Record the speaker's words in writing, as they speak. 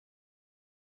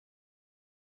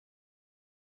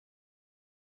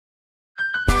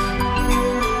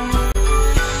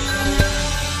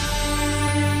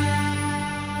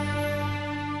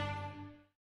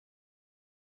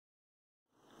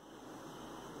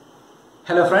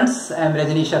Hello friends, I am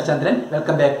Rajaneesh or Chandran.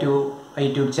 Welcome back to my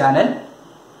YouTube channel.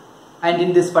 And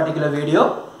in this particular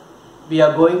video, we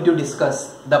are going to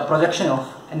discuss the projection of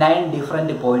 9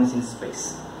 different points in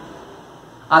space.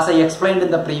 As I explained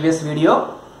in the previous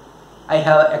video, I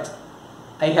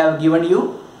have given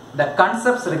you the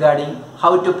concepts regarding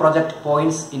how to project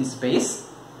points in space.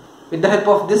 With the help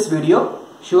of this video,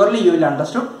 surely you will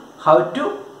understand how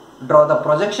to draw the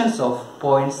projections of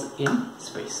points in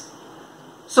space.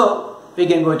 So we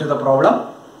can go to the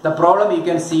problem. The problem you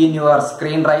can see in your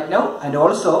screen right now, and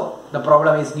also the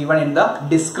problem is given in the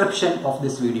description of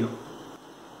this video.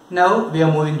 Now we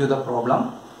are moving to the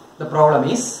problem. The problem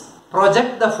is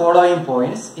project the following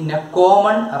points in a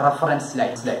common reference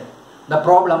line. The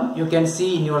problem you can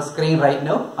see in your screen right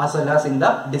now as well as in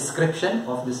the description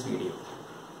of this video.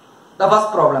 The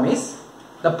first problem is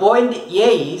the point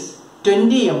A is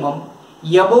 20 mm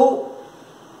above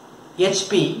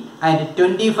HP and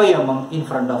 25 mm in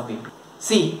front of VP.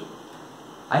 See,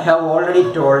 I have already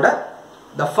told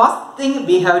the first thing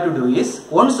we have to do is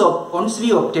once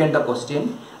we obtain the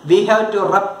question, we have to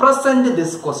represent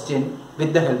this question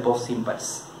with the help of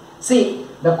symbols. See,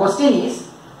 the question is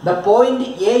the point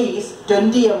A is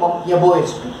 20 mm above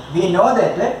HP. We know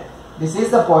that this is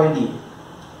the point A.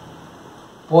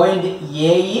 Point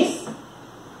A is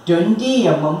 20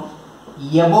 mm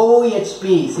above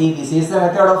HP. See, this is the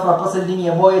method of representing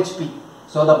above HP.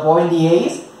 So the point A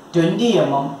is 20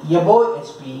 mm above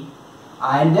HP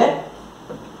and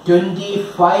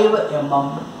 25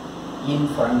 mm in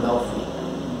front of me.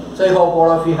 So I hope all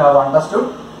of you have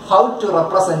understood how to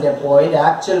represent a point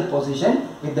actual position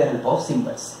with the help of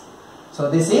symbols. So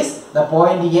this is the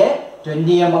point A, 20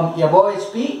 mm above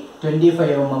HP, 25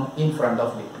 mm in front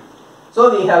of me.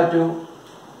 So we have to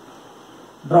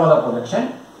draw the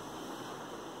projection.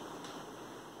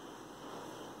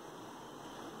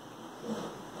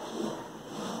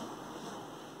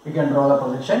 We can draw the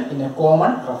projection in a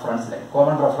common reference line.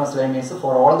 Common reference line means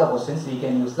for all the questions we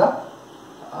can use the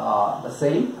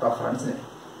same reference line.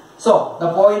 So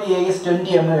the point A is 20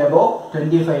 mm above,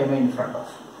 25 mm in front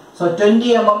of. So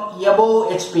 20 mm above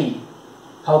HP.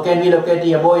 How can we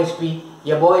locate above HP?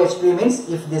 Above HP means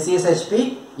if this is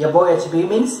HP, above HP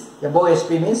means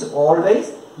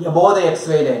always above the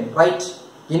XY line, right?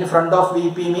 In front of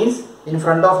VP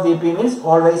means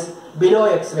always below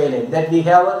XY line that we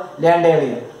have learned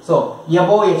earlier. So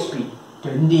above HP,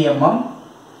 20 mm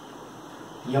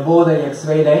above the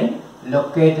XY line,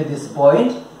 locate this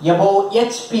point. Above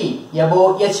HP,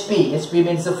 HP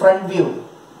means front view.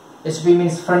 HP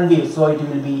means front view, so it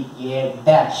will be A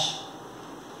dash.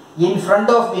 In front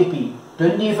of VP,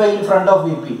 25 in front of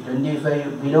VP,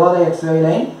 25 below the XY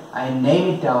line, I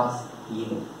name it as A.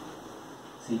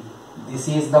 See, this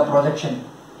is the projection.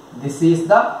 This is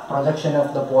the projection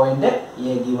of the point A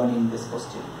given in this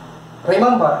question.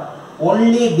 Remember,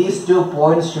 only these 2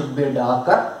 points should be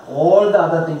darker. All the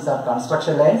other things are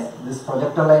construction lines. This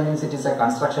projector line means it is a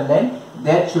construction line.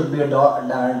 That should be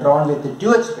drawn with the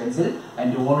 2H pencil,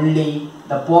 and only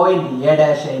the point A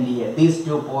dash and A. These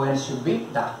 2 points should be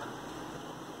dark.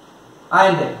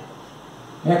 And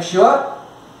make sure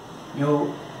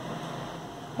you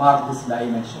mark these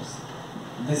dimensions.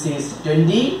 This is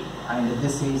 20 and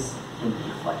this is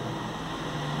 25.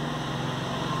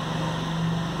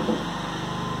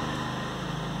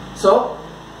 So,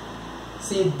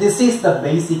 see, this is the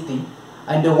basic thing,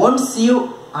 and once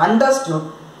you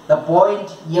understood the point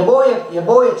above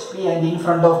HP and in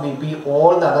front of VP,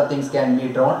 all the other things can be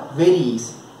drawn very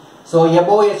easy. So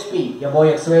above HP, above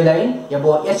XY line,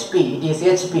 above HP, it is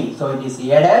HP, so it is A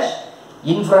dash.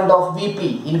 In front of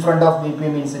VP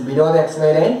means below the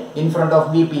XY line, in front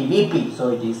of VP, so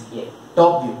it is A.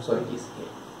 Top view, so it is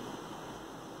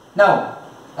A. Now,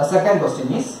 a second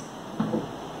question is,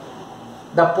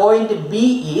 the point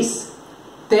B is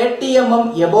 30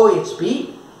 mm above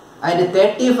HP and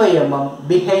 35 mm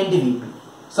behind VP.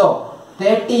 So,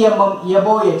 30 mm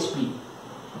above HP,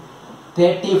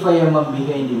 35 mm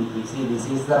behind VP. See, this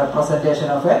is the representation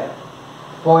of a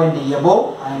point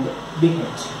above and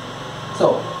behind.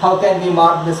 So, how can we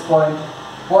mark this point?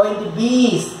 Point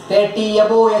B is 30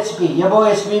 above HP.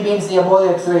 Above HP means above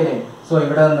the XY line. So,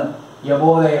 you done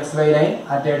above the XY line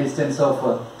at a distance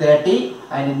of 30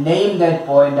 and name that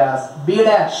point as B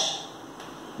dash.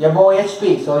 Above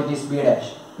HP, so it is B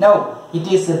dash. Now,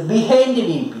 it is behind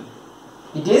VP.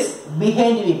 It is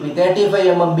behind VP, 35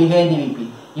 mm behind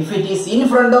VP. If it is in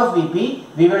front of VP,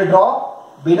 we will draw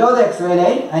below the XY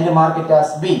line and mark it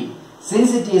as B.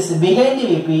 Since it is behind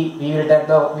VP, we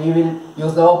will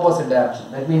use the opposite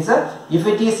direction. That means if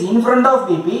it is in front of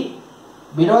VP,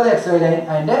 below the XY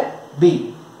line and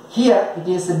B. here it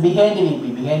is behind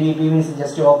VP. Behind VP means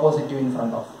just opposite to in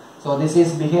front of. So this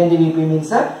is behind VP means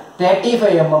 35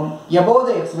 mm above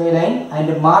the XY line,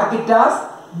 and mark it as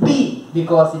B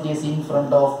because it is in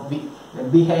front of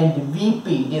behind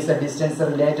VP. It is a distance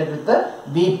related with the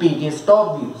VP. It is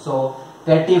top view. So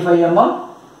 35 mm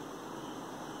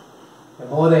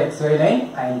above the XY line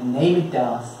and name it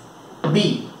as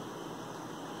B.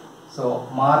 So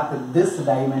mark this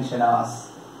dimension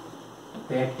as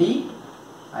 30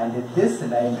 and this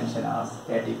dimension as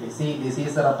 35. See, this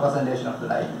is a representation of the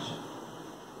dimension.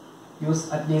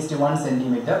 Use at least 1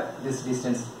 centimeter this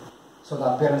distance, so the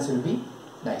appearance will be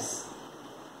nice.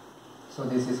 So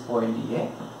this is point A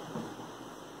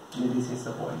and this is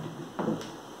the point B.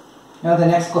 Now the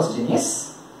next question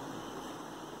is,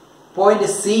 point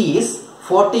C is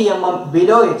 40 mm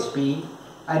below HP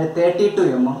and 32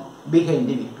 mm behind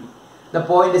the VP. The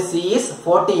point C is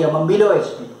 40 mm below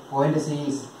HP. Point C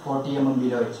is 40 mm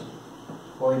below HP.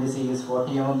 Point C is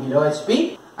 40 mm below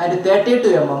HP and 32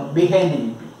 mm behind the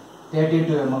VP.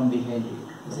 32 mm behind the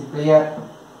VP. Is it clear?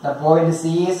 The point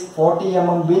C is 40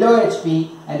 mm below HP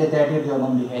and 32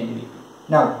 mm behind the VP.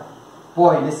 Now,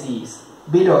 point C is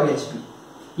below HP.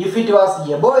 If it was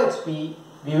above HP,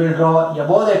 we will draw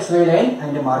above the XY line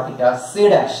and mark it as C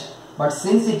dash. But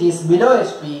since it is below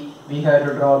HP, we have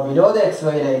to draw below the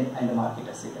XY line and mark it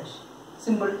as C dash.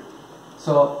 Simple.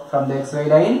 So from the XY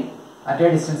line at a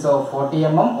distance of 40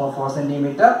 mm or 4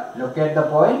 cm, locate the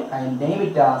point and name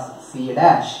it as C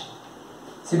dash.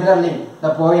 Similarly,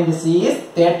 the point C is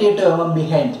 32 mm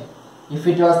behind. If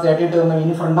it was 32 mm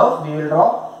in front of, we will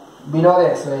draw below the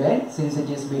XY line. Since it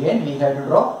is behind, we have to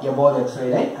draw above the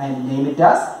XY line and name it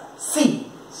as C.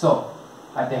 So,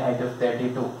 at the height of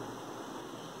 32,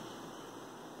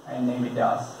 and name it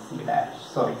as C dash.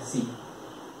 Sorry, C.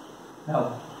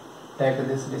 Now, take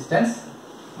this distance,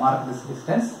 mark this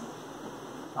distance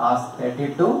as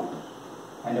 32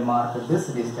 and mark this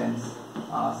distance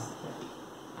as 30.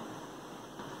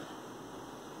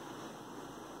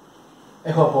 I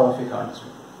hope all of you have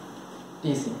understood.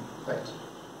 Easy, right?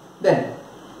 Then,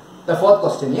 the fourth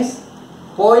question is,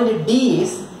 point D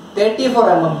is 34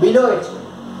 mm below HP.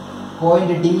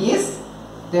 Point D is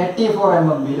 34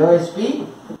 mm below HP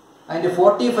and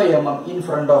 45 mm in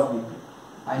front of VP.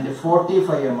 And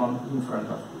 45 mm in front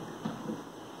of VP.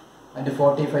 And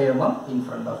 45 mm in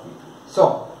front of VP.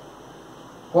 So,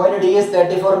 point D is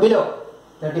 34 below.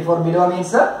 34 below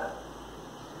means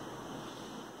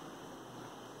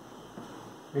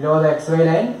below the XY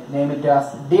line, name it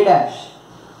as D dash.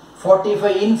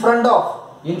 45 in front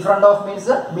of. In front of means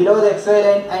below the XY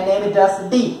line, I name it as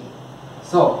D.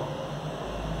 So,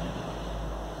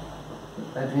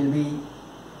 that will be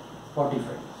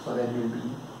 45. So, that will be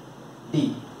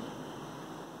D.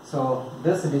 So,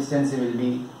 this distance will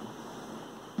be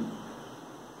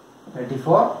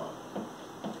 34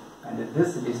 and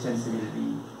this distance will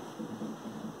be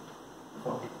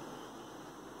 40.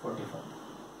 45.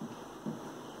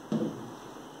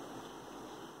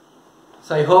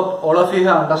 So I hope all of you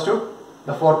have understood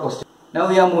the four questions. Now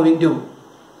we are moving to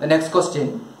the next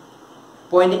question.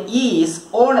 Point E is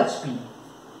on HP.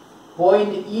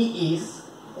 Point E is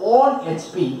on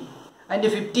HP and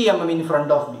 50 mm in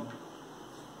front of me.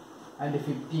 And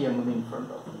 50 mm in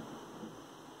front of me.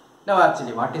 Now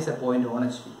actually, what is a point on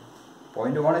HP?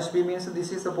 Point on HP means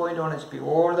this is a point on HP.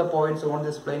 All the points on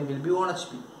this plane will be on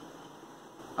HP.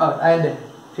 And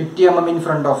 50 mm in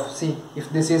front of. See, if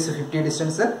this is 50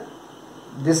 distance,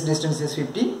 this distance is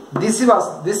 50. This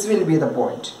will be the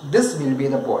point. This will be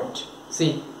the point.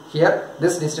 See, here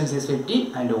this distance is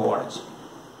 50 and on HP.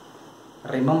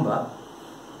 Remember,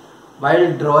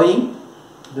 while drawing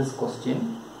this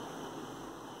question,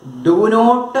 do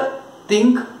not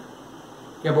think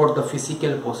about the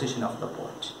physical position of the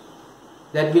point.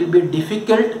 That will be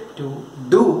difficult to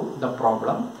do the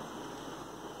problem.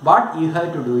 What you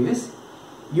have to do is,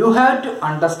 you have to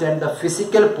understand the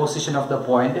physical position of the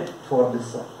point for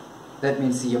this zone. That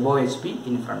means above HP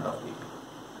in front of VP.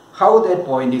 How that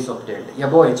point is obtained?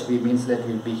 Above HP means that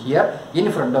will be here.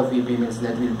 In front of VP means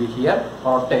that will be here.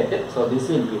 Rotated. So this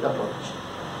will be the position.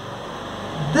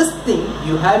 This thing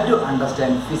you have to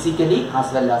understand physically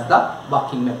as well as the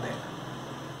working method.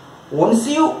 Once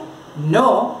you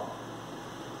know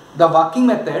the working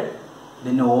method,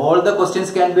 then all the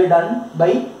questions can be done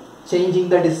by changing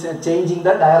the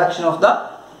direction of the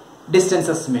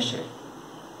distances measured.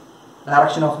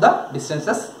 Direction of the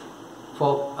distances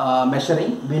for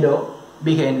measuring below,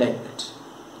 behind, like that.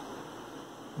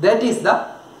 That is the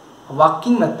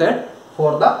working method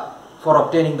for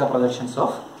obtaining the projections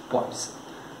of points.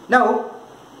 Now,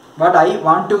 what I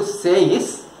want to say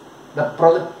is, the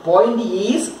point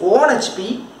E is on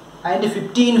HP and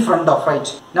 50 in front of,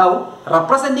 right? Now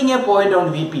representing a point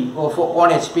on VP or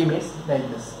on HP means like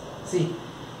this. See,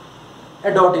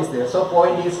 a dot is there, so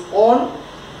point is on,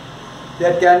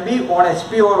 that can be on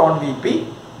HP or on VP,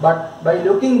 but by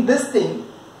looking this thing,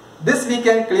 this we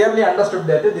can clearly understood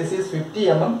that this is 50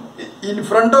 mm in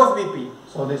front of VP,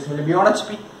 so this will be on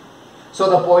HP. So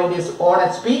the point is on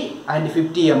HP and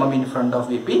 50 mm in front of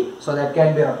VP, so that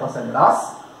can be represented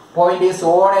as point is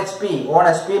on HP. On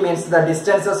HP means the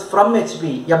distances from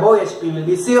HP above HP will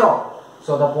be 0.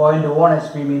 So the point on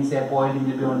HP means a point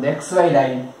will be on the XY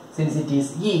line. Since it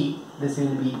is E, this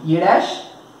will be E dash.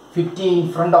 50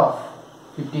 in front of.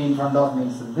 50 in front of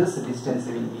means this distance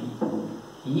will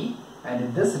be E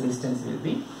and this distance will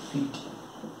be 50.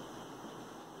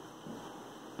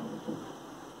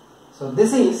 So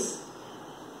this is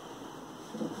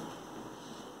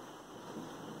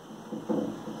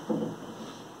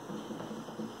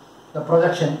the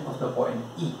projection of the point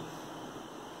E.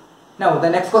 Now the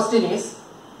next question is,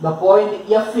 the point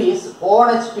F is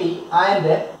on HP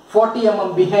and 40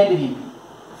 mm behind VP.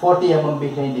 40 mm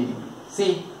behind VP.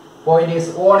 See, point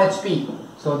is on HP,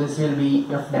 so this will be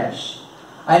F dash.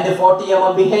 And 40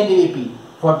 mm behind VP.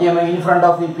 40 mm in front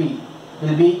of VP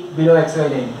will be below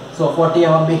XY line. So 40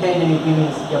 mm behind VP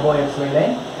means above XY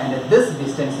line, and this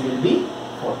distance will be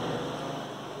 40.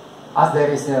 As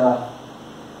there is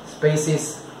space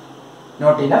is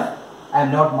not enough, I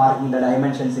am not marking the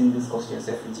dimensions in this questions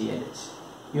F, G and H.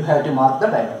 You have to mark the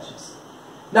dimensions.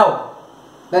 Now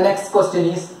the next question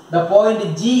is, the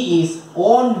point G is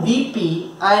on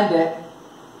VP and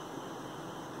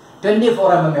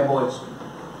 24 mm above HP.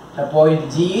 The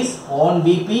point G is on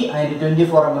VP and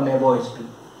 24 mm above HP.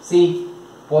 See,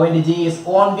 point G is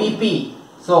on VP,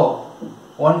 so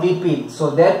on VP, so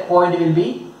that point will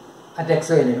be at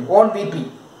XY line on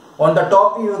VP. On the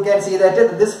top you can see that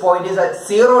this point is at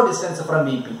 0 distance from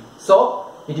VP,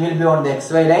 so it will be on the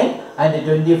XY line and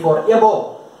 24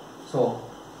 above. So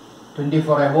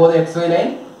 24 above the XY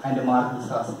line and mark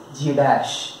this as G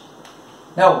dash.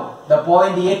 Now the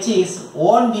point H is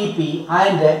on VP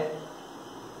and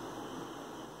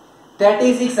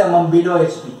 36 mm below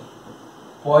HP.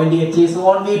 Point H is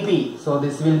on VP, so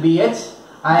this will be H,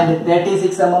 and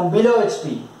 36 mm below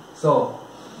HP. So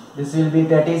this will be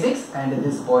 36 and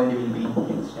this point will be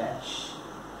H dash.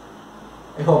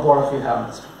 I hope all of you have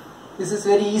understood. This is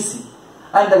very easy.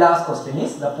 And the last question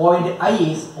is, the point I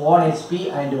is on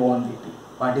HP and on VP.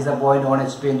 What is the point on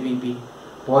HP and VP?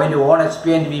 Point on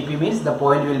HP and VP means the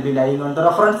point will be lying on the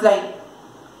reference line.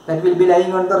 That will be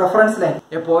lying on the reference line.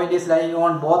 A point is lying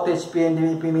on both HP and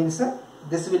VP means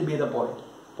this will be the point.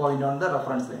 Point on the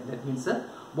reference line. That means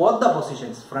both the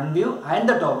positions, front view and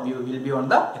the top view, will be on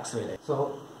the XY line.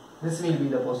 So this will be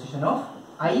the position of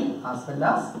I as well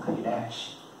as I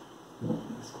dash.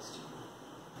 This question.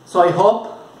 So I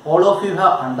hope all of you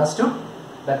have understood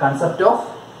the concept of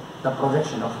the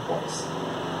projection of points.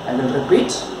 I will repeat.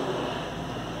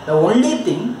 The only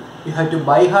thing you have to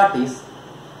by heart is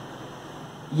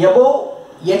above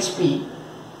HP,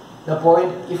 the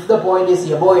point, if the point is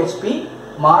above HP,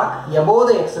 mark above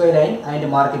the XY line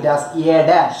and mark it as A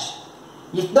dash.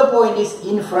 If the point is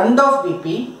in front of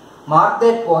VP, mark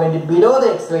that point below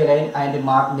the XY line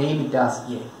and name it as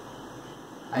A.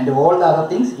 And all the other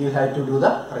things you have to do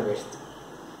the reverse.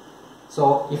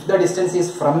 So if the distance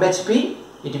is from HP,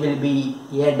 it will be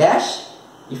A dash.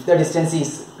 If the distance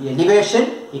is elevation,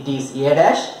 it is A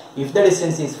dash. If the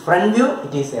distance is front view,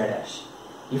 it is A dash.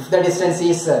 If the distance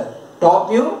is top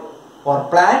view or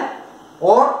plan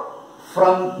or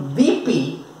from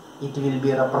VP, it will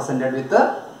be represented with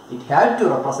it has to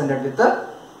represented with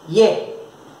A.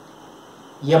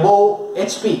 Above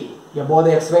HP, above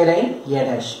the XY line, A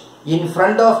dash. In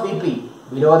front of VP,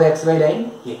 below the XY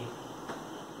line, A.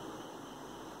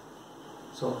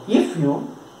 So if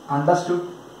you understood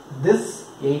this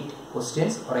 8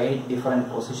 questions or 8 different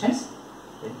positions,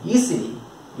 then easily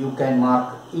you can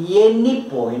mark any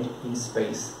point in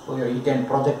space, or you can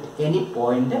project any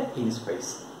point in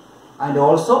space. And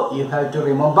also you have to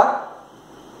remember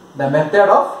the method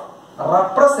of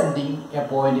representing a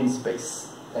point in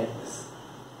space like this.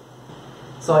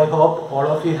 So I hope all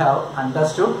of you have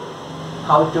understood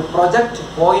how to project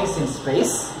points in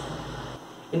space.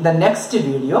 In the next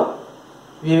video,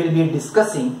 we will be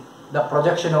discussing the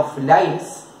projection of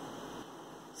lines.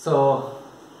 So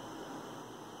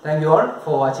thank you all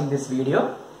for watching this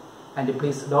video, and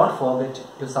please don't forget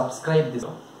to subscribe this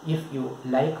if you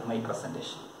like my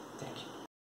presentation.